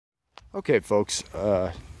Okay folks,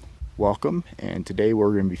 welcome, and today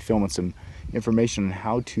we're going to be filming some information on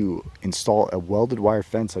how to install a welded wire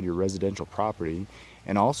fence on your residential property,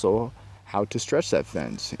 and also how to stretch that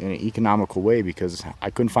fence in an economical way, because I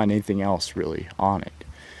couldn't find anything else really on it.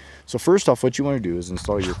 So first off, what you want to do is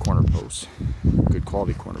install your corner posts. Good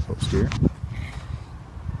quality corner post here,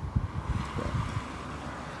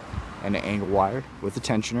 and an angle wire with a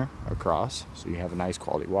tensioner across, so you have a nice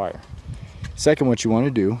quality wire. Second, what you want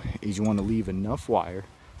to do is you want to leave enough wire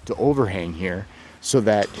to overhang here so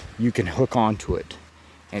that you can hook onto it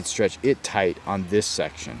and stretch it tight on this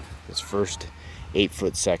section, this first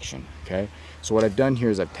 8-foot section. Okay, so what I've done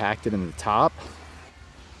here is I've tacked it in the top.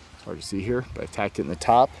 It's hard to see here, but I tacked it in the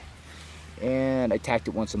top, and I tacked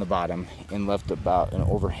it once on the bottom and left about an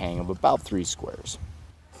overhang of about 3 squares.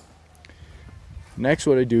 Next,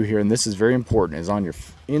 what I do here, and this is very important, is on your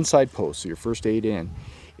inside post, so your first 8 in,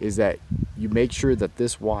 is that you make sure that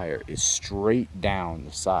this wire is straight down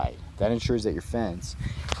the side. That ensures that your fence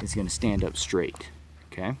is going to stand up straight.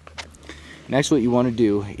 Okay. Next, what you want to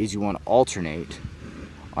do is you want to alternate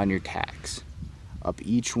on your tacks up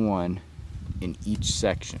each one in each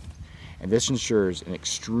section, and this ensures an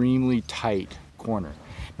extremely tight corner.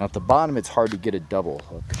 Now at the bottom, it's hard to get a double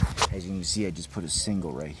hook. As you can see, I just put a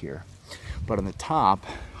single right here, but on the top,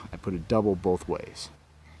 I put a double both ways.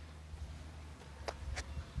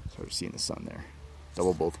 Hard to see in the sun there.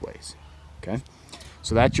 Double both ways. Okay,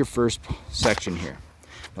 so that's your first section here.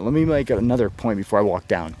 Now let me make another point before I walk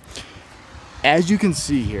down. As you can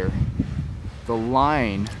see here, the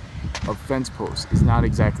line of fence posts is not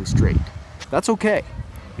exactly straight. That's okay,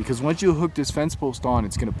 because once you hook this fence post on,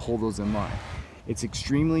 it's going to pull those in line. It's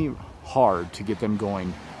extremely hard to get them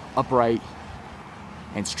going upright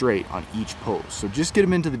and straight on each post, so just get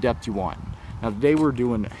them into the depth you want. Now today we're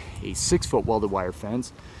doing a 6-foot welded wire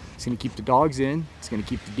fence. It's going to keep the dogs in, it's going to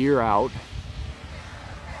keep the deer out.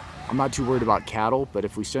 I'm not too worried about cattle, but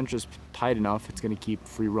if we cinch this tight enough, it's going to keep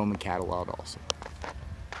free roaming cattle out also.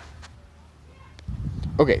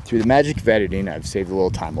 Okay, through the magic of editing, I've saved a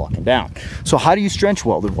little time walking down. So how do you stretch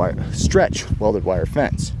welded wire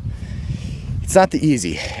fence? It's not the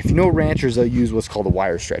easy. If you know ranchers, they'll use what's called a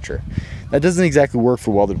wire stretcher. That doesn't exactly work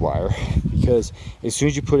for welded wire, because as soon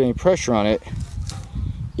as you put any pressure on it,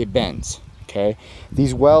 it bends. Okay,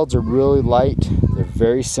 these welds are really light. They're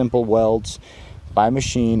very simple welds by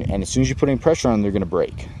machine, and as soon as you put any pressure on them, they're going to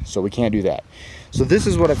break. So we can't do that. So this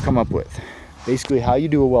is what I've come up with. Basically, how you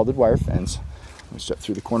do a welded wire fence. Let me step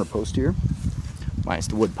through the corner post here, minus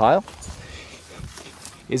the wood pile,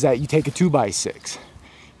 is that you take a 2x6.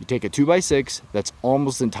 You take a 2x6 that's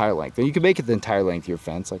almost the entire length. Now you can make it the entire length of your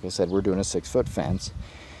fence. Like I said, we're doing a 6-foot fence,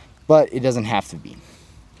 but it doesn't have to be.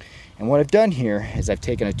 And what I've done here is I've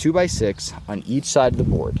taken a 2x6 on each side of the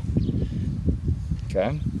board.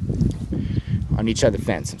 Okay, on each side of the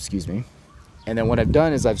fence, excuse me. And then what I've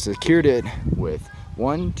done is I've secured it with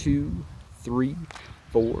 1, 2, 3,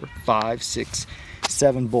 4, 5, 6,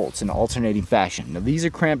 7 bolts in alternating fashion. Now these are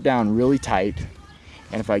clamped down really tight,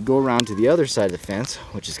 and if I go around to the other side of the fence,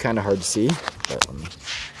 which is kind of hard to see, but let me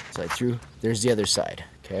slide through, there's the other side.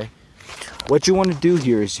 Okay, what you want to do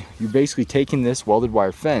here is you're basically taking this welded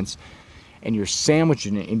wire fence and you're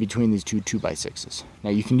sandwiching it in between these two 2x6s. Now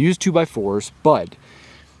you can use 2x4s, but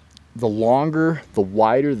the longer, the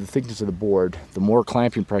wider the thickness of the board, the more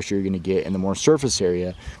clamping pressure you're going to get and the more surface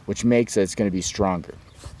area, which makes it it's going to be stronger.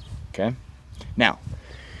 Okay, now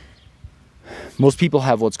most people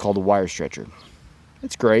have what's called a wire stretcher.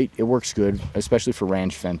 It's great, it works good, especially for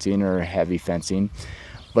ranch fencing or heavy fencing.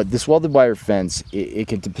 But this welded wire fence, it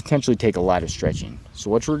can potentially take a lot of stretching. So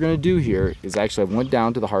what we're going to do here is actually I went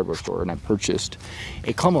down to the hardware store and I purchased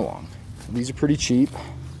a come along. These are pretty cheap.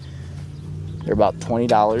 They're about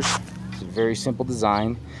 $20. It's a very simple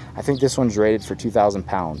design. I think this one's rated for 2,000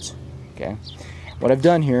 pounds. Okay. What I've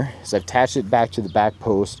done here is I've attached it back to the back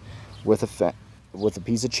post with a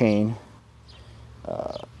piece of chain.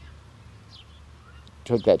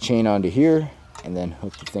 Took that chain onto here, and then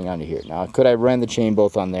hook the thing onto here. Now, could I run the chain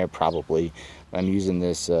both on there? Probably. I'm using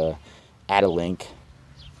this add a link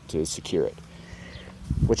to secure it.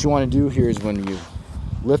 What you want to do here is when you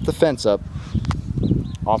lift the fence up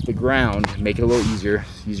off the ground, make it a little easier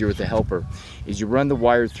with the helper, is you run the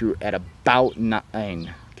wire through at about 9.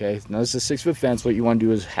 Okay, now this is a 6-foot fence. What you want to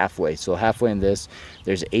do is halfway. So halfway in this,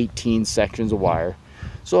 there's 18 sections of wire.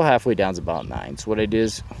 So halfway down is about 9. So what I did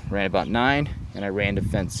is ran about 9, and I ran the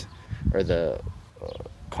fence, or the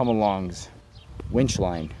come along's winch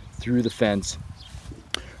line through the fence,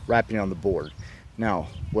 wrapping it on the board. Now,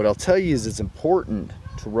 what I'll tell you is it's important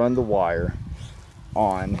to run the wire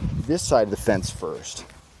on this side of the fence first.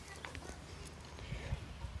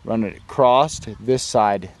 run it across to this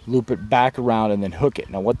side, loop it back around, and then hook it.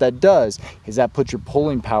 Now what that does is that puts your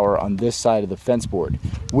pulling power on this side of the fence board,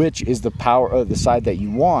 which is the power of the side that you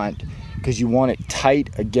want, because you want it tight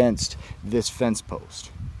against this fence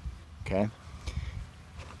post. Okay,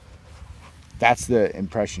 that's the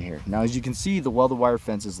impression here. Now as you can see, the welded wire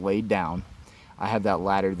fence is laid down. I have that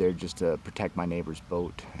ladder there just to protect my neighbor's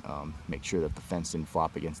boat, make sure that the fence didn't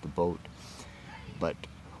flop against the boat. But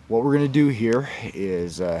what we're gonna do here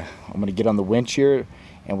is I'm gonna get on the winch here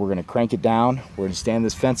and we're gonna crank it down. We're gonna stand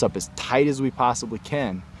this fence up as tight as we possibly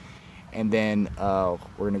can, and then we're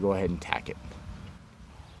gonna go ahead and tack it.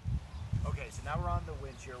 Okay, so now we're on the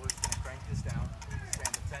winch here. We're just gonna crank this down,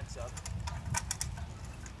 stand the fence up.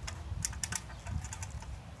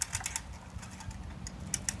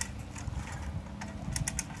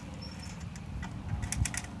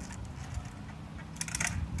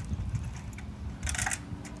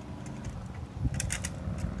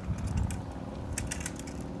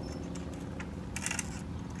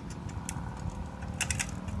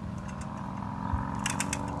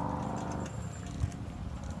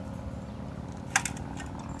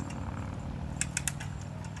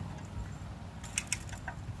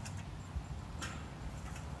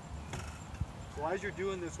 So as you're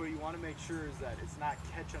doing this, what you want to make sure is that it's not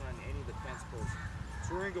catching on any of the fence posts.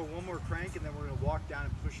 So we're going to go one more crank and then we're going to walk down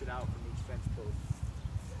and push it out from each fence post.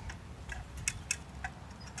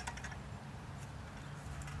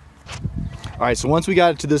 All right, so once we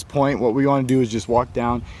got it to this point, what we want to do is just walk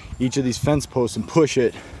down each of these fence posts and push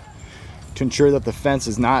it to ensure that the fence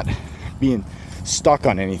is not being stuck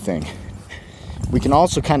on anything. We can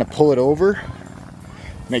also kind of pull it over,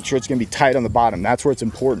 make sure it's going to be tight on the bottom. That's where it's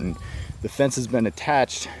important. The fence has been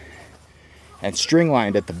attached and string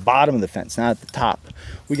lined at the bottom of the fence, not at the top.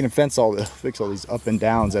 We can fix all these up and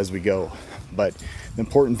downs as we go, but the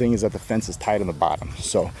important thing is that the fence is tight on the bottom.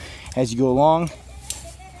 So as you go along,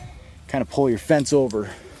 kind of pull your fence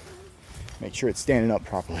over, make sure it's standing up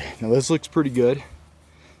properly. Now this looks pretty good.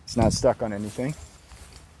 It's not stuck on anything.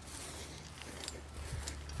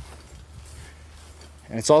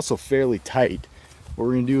 And it's also fairly tight. What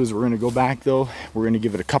we're gonna do is we're gonna go back though, we're gonna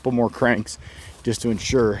give it a couple more cranks just to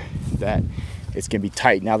ensure that it's gonna be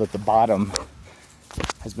tight now that the bottom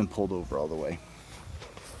has been pulled over all the way.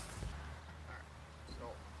 So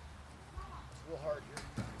it's a little hard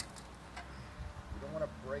here. We don't want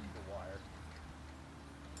to break the wire.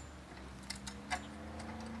 Okay,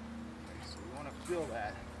 so we want to feel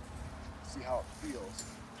that, see how it feels.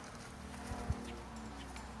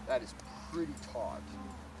 That is pretty taut.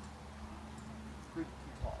 Pretty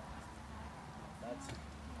taut. That's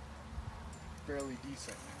fairly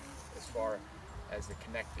decent as far as the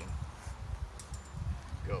connecting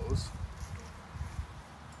goes.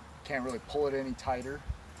 Can't really pull it any tighter.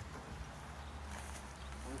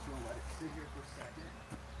 We're just going to let it sit here for a second,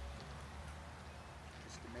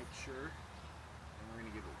 just to make sure. And we're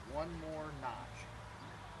going to give it one more notch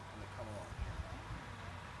and then come along here.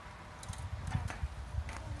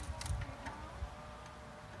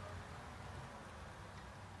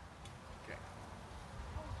 Okay.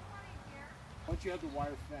 Once you have the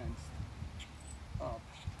wire fence up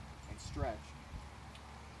and stretched,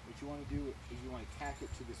 what you want to do is you want to tack it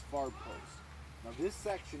to this far post. Now this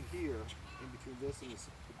section here, in between this and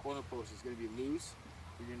the corner post, is going to be loose.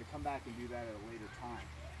 We're going to come back and do that at a later time.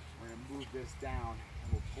 We're going to move this down and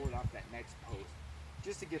we'll pull it off that next post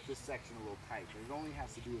just to get this section a little tight. But it only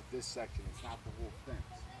has to do with this section, it's not the whole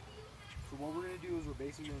fence. So what we're going to do is we're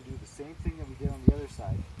basically going to do the same thing that we did on the other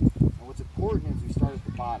side. And what's important is we start at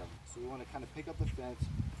the bottom. So we want to kind of pick up the fence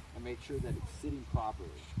and make sure that it's sitting properly.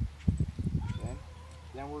 Okay?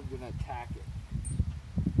 Then we're going to attack it.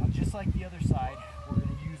 Now just like the other side, we're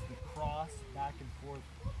going to use the cross back and forth,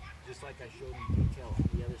 just like I showed in detail on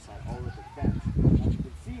the other side, all over the fence. Now you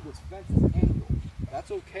can see this fence is angled.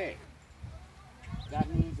 That's okay. That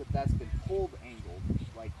means that that's been pulled angled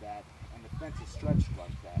like that, and the fence is stretched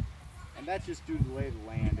like that. And that's just due to the lay of the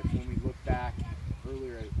land. If when we look back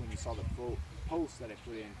earlier, when you saw the posts that I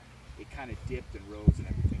put in, it kind of dipped and rose and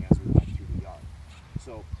everything as we went through the yard.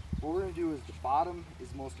 So what we're going to do is the bottom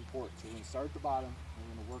is most important. So we're going to start at the bottom and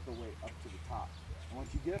we're going to work our way up to the top. And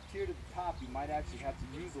once you get up here to the top, you might actually have to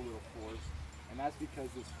use a little force, and that's because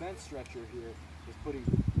this fence stretcher here is putting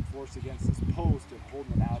force against this post and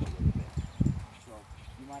holding it out a little bit. So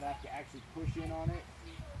you might have to actually push in on it.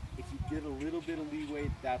 If you get a little bit of leeway,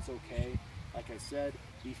 that's okay. Like I said,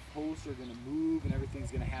 these posts are going to move and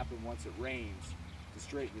everything's going to happen once it rains to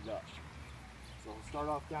straighten it up. So we'll start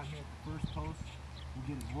off down here at the first post.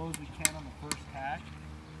 We'll get as low as we can on the first tack.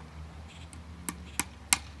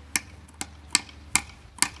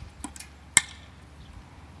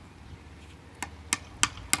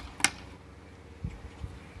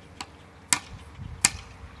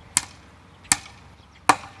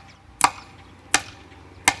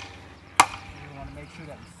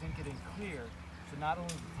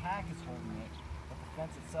 tack is holding it, but the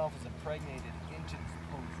fence itself is impregnated into this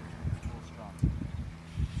post, which makes it a little stronger.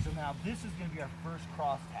 So now this is going to be our first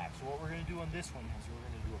cross tack. So what we're going to do on this one is we're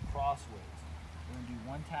going to do a crossways. We're going to do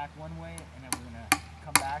one tack one way, and then we're going to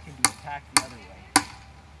come back and do a tack the other way.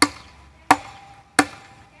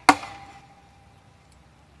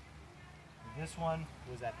 This one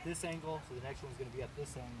was at this angle, so the next one's going to be at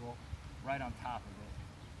this angle, right on top of it.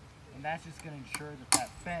 And that's just going to ensure that that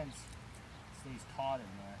fence stays taut in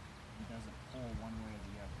there and doesn't pull one way or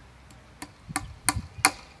the other.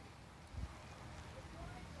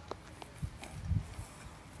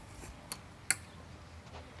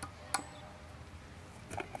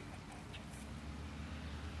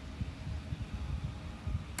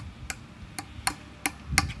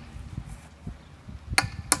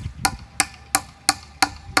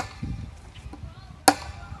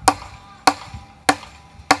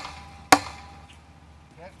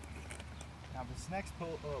 Now this next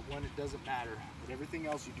one, it doesn't matter, but everything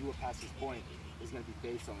else you do up past this point is going to be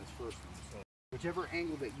based on this first one. So whichever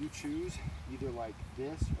angle that you choose, either like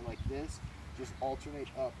this or like this, just alternate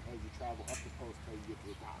up as you travel up the post until you get to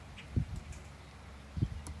the top.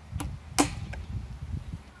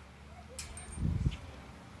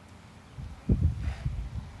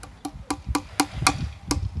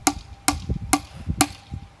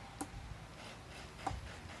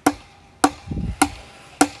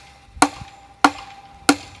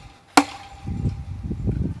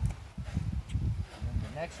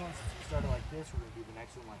 Next one, since we started like this, we're going to do the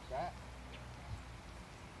next one like that.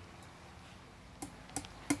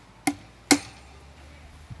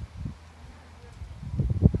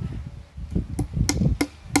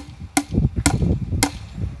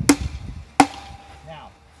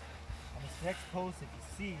 Now, on this next post, if you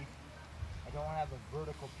see, I don't have a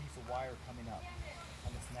vertical piece of wire coming up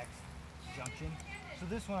on this next junction. So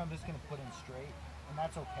this one I'm just going to put in straight, and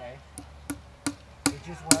that's okay. It's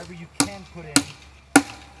just wherever you can put in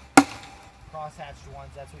cross-hatched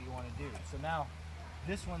ones, that's what you want to do. So now,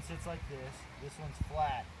 this one sits like this one's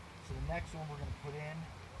flat. So the next one we're going to put in,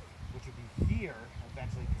 which would be here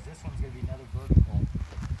eventually, because this one's going to be another vertical,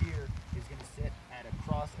 here is going to sit at a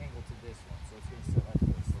cross angle to this one. So it's going to sit like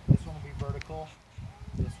this. So this one will be vertical,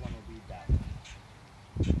 this one will be that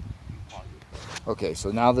one. Okay,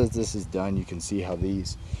 so now that this is done, you can see how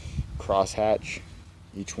these cross-hatch,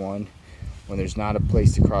 each one. When there's not a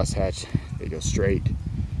place to cross-hatch, they go straight,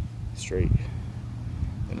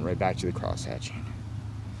 and right back to the cross hatching.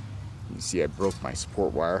 You can see I broke my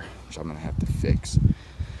support wire, which I'm going to have to fix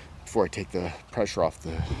before I take the pressure off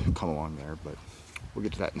the come along there, but we'll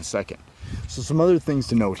get to that in a second. So some other things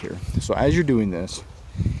to note here. So as you're doing this,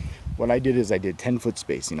 what I did is I did 10-foot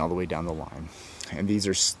spacing all the way down the line, and these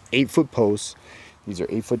are 8-foot posts. These are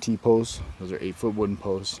 8-foot T-posts. Those are 8-foot wooden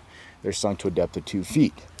posts. They're sunk to a depth of 2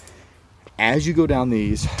 feet. As you go down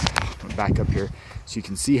these, back up here, so you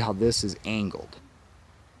can see how this is angled.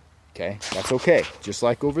 Okay, that's okay. Just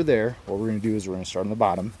like over there, what we're going to do is we're going to start on the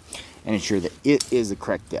bottom and ensure that it is the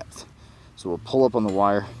correct depth. So we'll pull up on the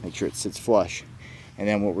wire, make sure it sits flush, and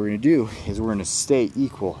then what we're going to do is we're going to stay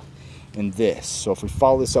equal in this. So if we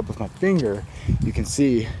follow this up with my finger, you can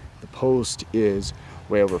see the post is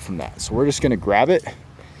way over from that. So we're just going to grab it,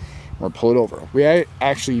 or pull it over. We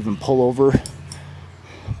actually even pull over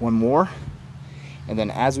one more, and then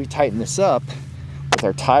as we tighten this up with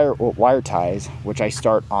our wire ties, which I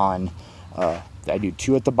start on, I do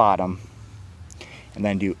 2 at the bottom, and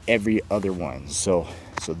then do every other one. So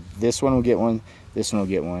this one will get one, this one will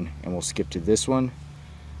get one, and we'll skip to this one,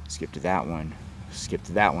 skip to that one, skip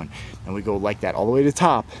to that one, and we go like that all the way to the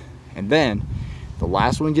top, and then the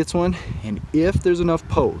last one gets one. And if there's enough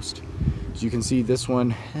post, as you can see, this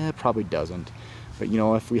one probably doesn't, but you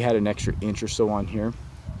know, if we had an extra inch or so on here,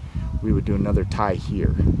 we would do another tie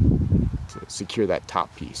here to secure that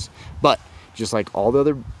top piece. But just like all the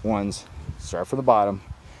other ones, start from the bottom,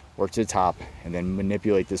 work to the top, and then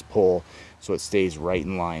manipulate this pole so it stays right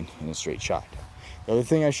in line in a straight shot. The other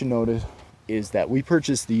thing I should notice is that we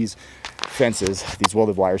purchased these fences, these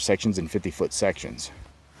welded wire sections, in 50-foot sections.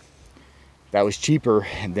 That was cheaper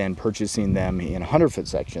than purchasing them in 100-foot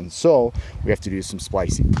sections, so we have to do some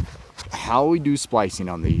splicing. How we do splicing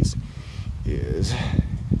on these is,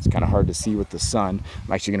 it's kind of hard to see with the sun.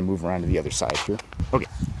 I'm actually going to move around to the other side here. Okay,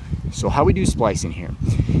 so how we do splicing here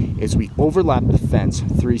is we overlap the fence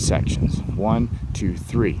 3 sections. 1, 2,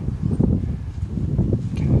 3.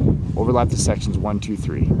 Okay. Overlap the sections 1, 2,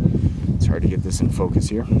 3. It's hard to get this in focus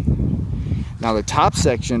here. Now the top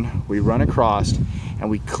section we run across and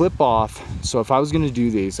we clip off. So if I was going to do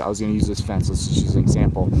these, I was going to use this fence. Let's just use an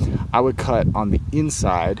example. I would cut on the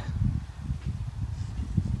inside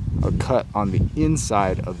a cut on the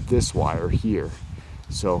inside of this wire here.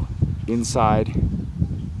 So inside,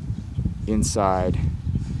 inside,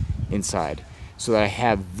 inside, so that I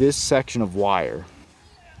have this section of wire.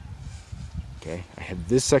 Okay, I have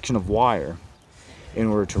this section of wire in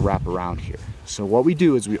order to wrap around here. So what we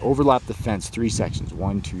do is we overlap the fence 3 sections,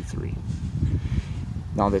 1, 2, 3.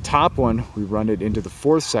 Now the top one, we run it into the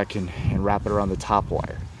 4th section and wrap it around the top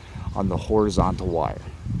wire on the horizontal wire.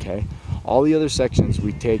 Okay, all the other sections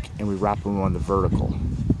we take and we wrap them on the vertical.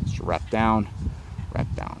 So wrap down,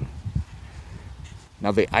 wrap down.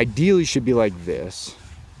 Now they ideally should be like this.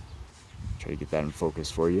 Try to get that in focus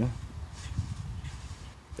for you.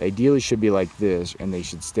 They ideally should be like this, and they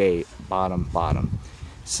should stay bottom, bottom.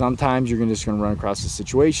 Sometimes you're just gonna run across a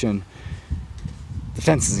situation, the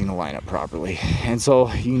fence isn't gonna line up properly. And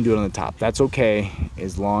so you can do it on the top. That's okay,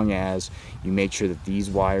 as long as you make sure that these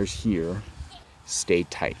wires here stay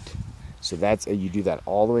tight. So that's, you do that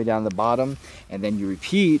all the way down the bottom, and then you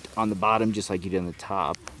repeat on the bottom just like you did on the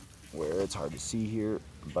top, where it's hard to see here,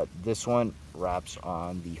 but this one wraps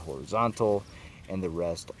on the horizontal and the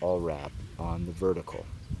rest all wrap on the vertical.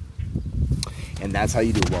 And that's how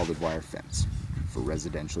you do a welded wire fence for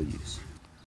residential use.